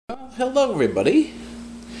Hello everybody.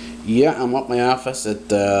 Yeah, I'm at my office at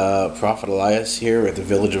Prophet Elias here at the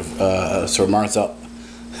village of Mars Alpha.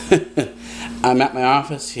 I'm at my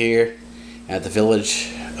office here at the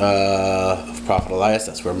village of Prophet Elias.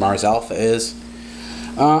 That's where Mars Alpha is.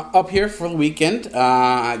 Up here for the weekend.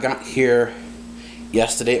 I got here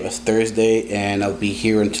yesterday. It was Thursday, and I'll be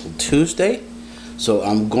here until Tuesday. So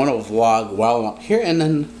I'm going to vlog while I'm up here, and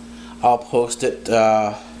then I'll post it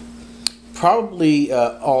probably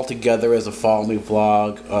all together as a follow me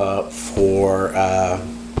vlog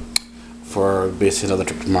for basically another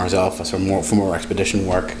trip to Mars Alpha, so for more expedition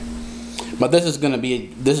work. But today this is going to be a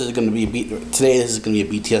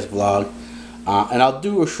BTS vlog, and I'll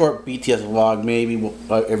do a short BTS vlog maybe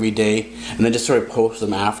every day, and then just sort of post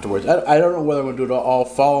them afterwards. I don't know whether I'm going to do it all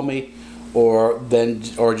follow me, or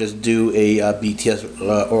just do a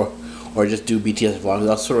BTS or just do BTS vlogs.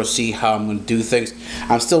 I'll sort of see how I'm going to do things.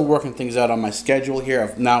 I'm still working things out on my schedule here.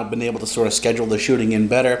 I've now been able to sort of schedule the shooting in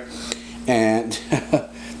better, and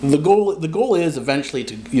the goal is eventually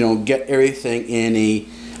to get everything in a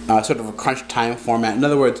sort of a crunch time format. In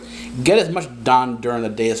other words, get as much done during the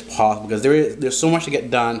day as possible, because there's so much to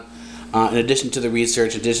get done in addition to the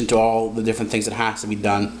research, in addition to all the different things that has to be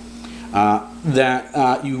done,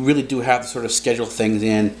 that you really do have to sort of schedule things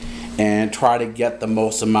in and try to get the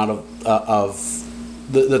most amount of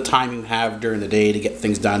the time you have during the day to get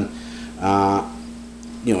things done,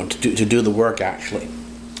 to do the work actually.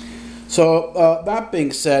 So that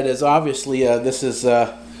being said, is obviously this is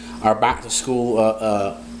our back to school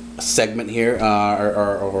segment here,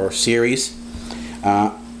 or series,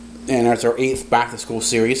 and it's our 8th back to school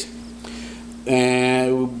series.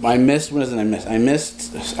 And I missed filming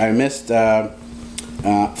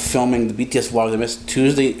the BTS vlogs.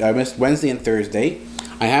 I missed Wednesday and Thursday.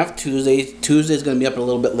 I have Tuesday. Tuesday's going to be up a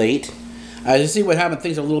little bit late. As you see what happened,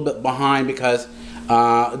 things are a little bit behind because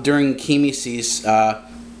during chemistries,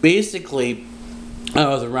 basically I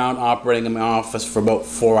was around operating in my office for about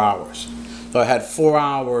 4 hours. So I had 4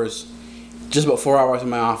 hours, just about 4 hours in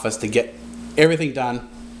my office to get everything done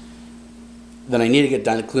that I need to get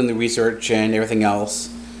done, including the research and everything else,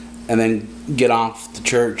 and then get off to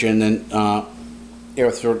church, and then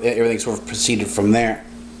everything sort of proceeded from there.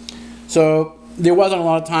 So there wasn't a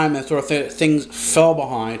lot of time, and sort of things fell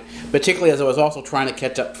behind, particularly as I was also trying to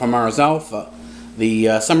catch up from Mars Alpha,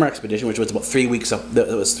 the summer expedition, which was about 3 weeks up. That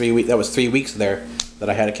was 3 weeks there that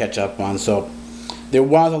I had to catch up on. So there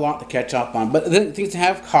was a lot to catch up on, but things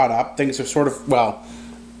have caught up. Things are sort of, well,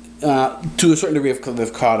 to a certain degree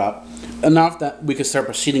they've caught up enough that we could start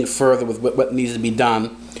proceeding further with what needs to be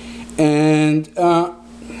done. And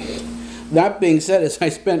that being said, as I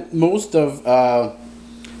spent most of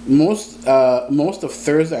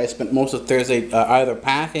Thursday, either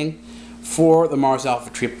packing for the Mars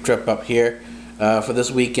Alpha trip up here for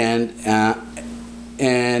this weekend,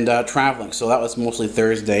 and traveling. So that was mostly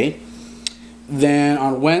Thursday. Then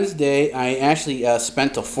on Wednesday, I actually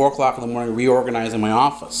spent till 4 o'clock in the morning reorganizing my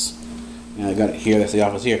office. And I got it here. That's the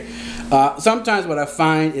office here. Sometimes what I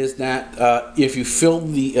find is that if you fill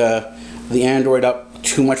the Android up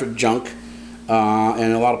too much with junk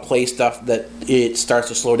and a lot of play stuff, that it starts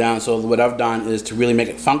to slow down. So what I've done is to really make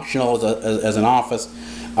it functional as an office.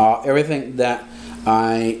 Everything that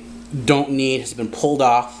I don't need has been pulled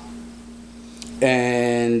off,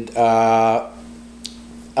 and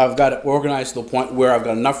I've got it organized to the point where I've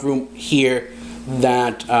got enough room here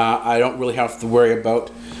that I don't really have to worry about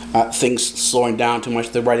things slowing down too much.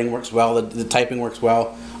 The writing works well, the typing works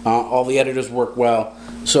well, all the editors work well.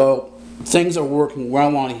 So things are working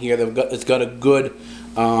well on here. It's got a good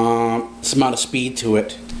amount of speed to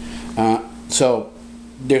it. So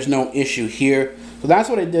there's no issue here. So that's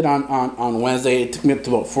what I did on Wednesday. It took me up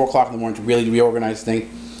to about 4 o'clock in the morning to really reorganize things.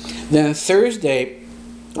 Then Thursday,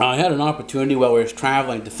 I had an opportunity while we were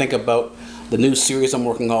traveling to think about the new series I'm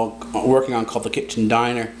working on called The Kitchen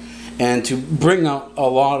Diner, and to bring out a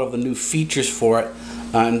lot of the new features for it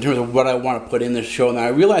in terms of what I want to put in the show. And I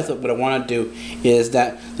realized that what I want to do is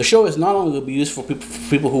that the show is not only going to be used for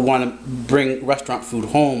people who want to bring restaurant food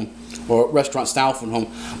home, or restaurant style food home,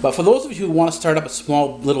 but for those of you who want to start up a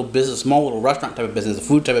small little restaurant type of business, a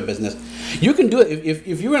food type of business, you can do it.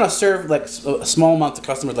 If you're going to serve like a small amount of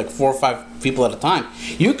customers, like 4 or 5 people at a time,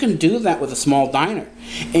 you can do that with a small diner,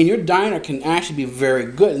 and your diner can actually be very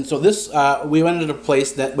good. And so this, we went into a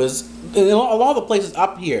place that was, a lot of the places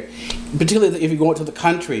up here, particularly if you go out to the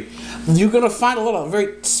country, you're going to find a lot of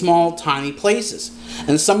very small, tiny places,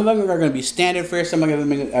 and some of them are going to be standard fare, some of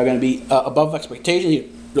them are going to be above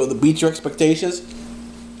expectations. To beat your expectations.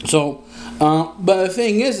 So, but the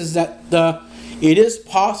thing is that it is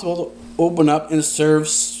possible to open up and serve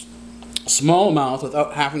small amounts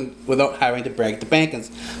without having to break the bank. And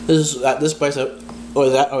this is at this place I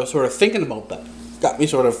was sort of thinking about that. Got me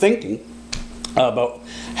sort of thinking about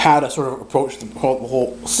how to sort of approach the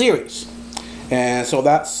whole series. And so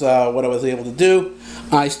that's what I was able to do.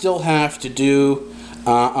 I still have to do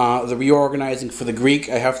the reorganizing for the Greek.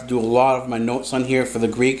 I have to do a lot of my notes on here for the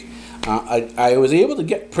Greek. I was able to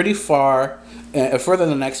get pretty far, further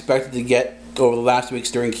than I expected to get over the last weeks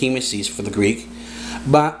during chemacies for the Greek.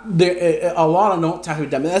 But there, a lot of notes have to be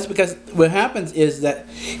done. That's because what happens is that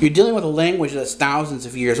you're dealing with a language that's thousands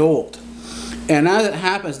of years old. And as it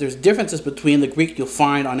happens, there's differences between the Greek you'll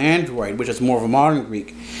find on Android, which is more of a modern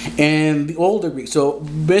Greek, and the older Greek. So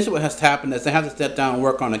basically what has to happen is they have to sit down and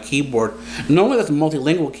work on a keyboard. Normally that's a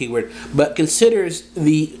multilingual keyword, but considers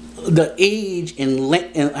the age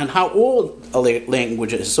and how old a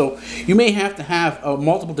language is. So you may have to have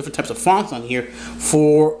multiple different types of fonts on here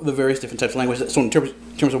for the various different types of languages. So in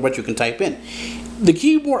terms of what you can type in. The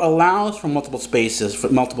keyboard allows for multiple spaces, for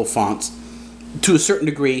multiple fonts, to a certain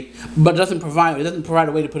degree, but it doesn't provide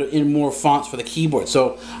a way to put in more fonts for the keyboard.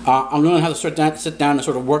 So I'm learning how to sit down and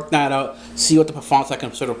sort of work that out, see what type of fonts I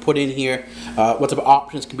can sort of put in here, what type of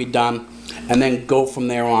options can be done, and then go from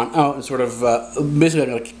there on out and sort of basically I'm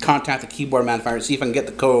going to contact the keyboard manufacturer, see if I can get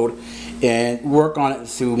the code and work on it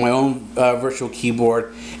through my own virtual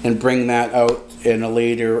keyboard and bring that out in a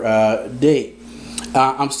later date.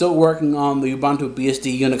 I'm still working on the Ubuntu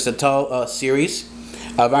BSD Unix Intel series.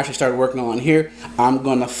 I've actually started working on here. I'm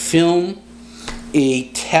going to film a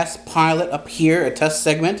test pilot up here, a test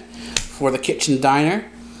segment for the kitchen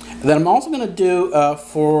diner. And then I'm also going to do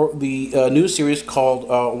for the new series called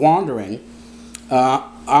Wandering.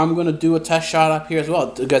 I'm going to do a test shot up here as well,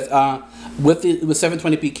 because with the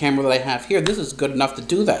 720p camera that I have here, this is good enough to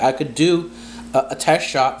do that. I could do a test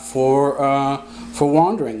shot for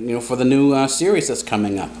Wandering, you know, for the new series that's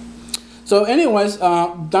coming up. So anyways,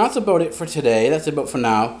 that's about it for today. That's about for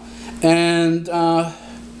now. And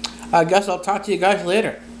I guess I'll talk to you guys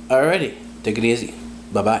later. Alrighty, take it easy.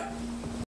 Bye-bye.